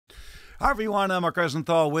Hi everyone, I'm Mark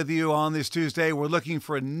Rosenthal with you on this Tuesday. We're looking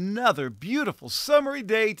for another beautiful summery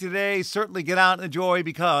day today. Certainly get out and enjoy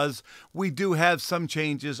because we do have some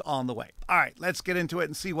changes on the way. All right, let's get into it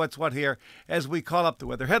and see what's what here as we call up the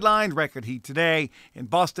weather headline. Record heat today in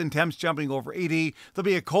Boston, temps jumping over 80. There'll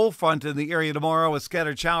be a cold front in the area tomorrow with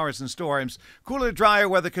scattered showers and storms. Cooler, drier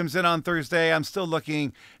weather comes in on Thursday. I'm still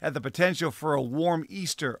looking at the potential for a warm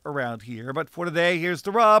Easter around here. But for today, here's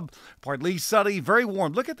the rub. Partly sunny, very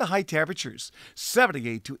warm. Look at the high temperatures.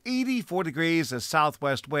 78 to 84 degrees, a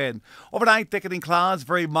southwest wind. Overnight, thickening clouds,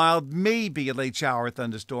 very mild, maybe a late shower or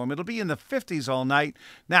thunderstorm. It'll be in the 50s all night.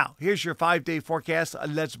 Now, here's your 5-day forecast.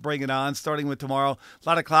 Let's bring it on, starting with tomorrow. A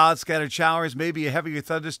lot of clouds, scattered showers, maybe a heavier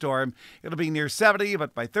thunderstorm. It'll be near 70,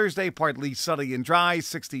 but by Thursday, partly sunny and dry,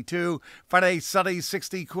 62. Friday, sunny,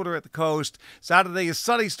 60, cooler at the coast. Saturday, a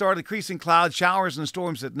sunny start, increasing clouds, showers and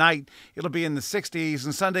storms at night. It'll be in the 60s.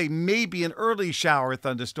 And Sunday, maybe an early shower or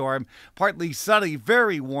thunderstorm. Partly sunny,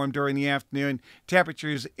 very warm during the afternoon.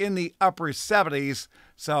 Temperatures in the upper 70s.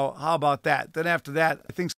 So how about that? Then after that,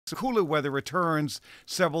 I think some cooler weather returns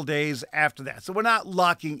several days after that. So we're not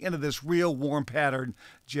locking into this real warm pattern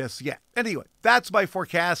just yet. Anyway, that's my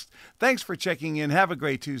forecast. Thanks for checking in. Have a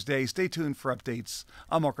great Tuesday. Stay tuned for updates.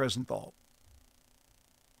 I'm Mark Rosenthal.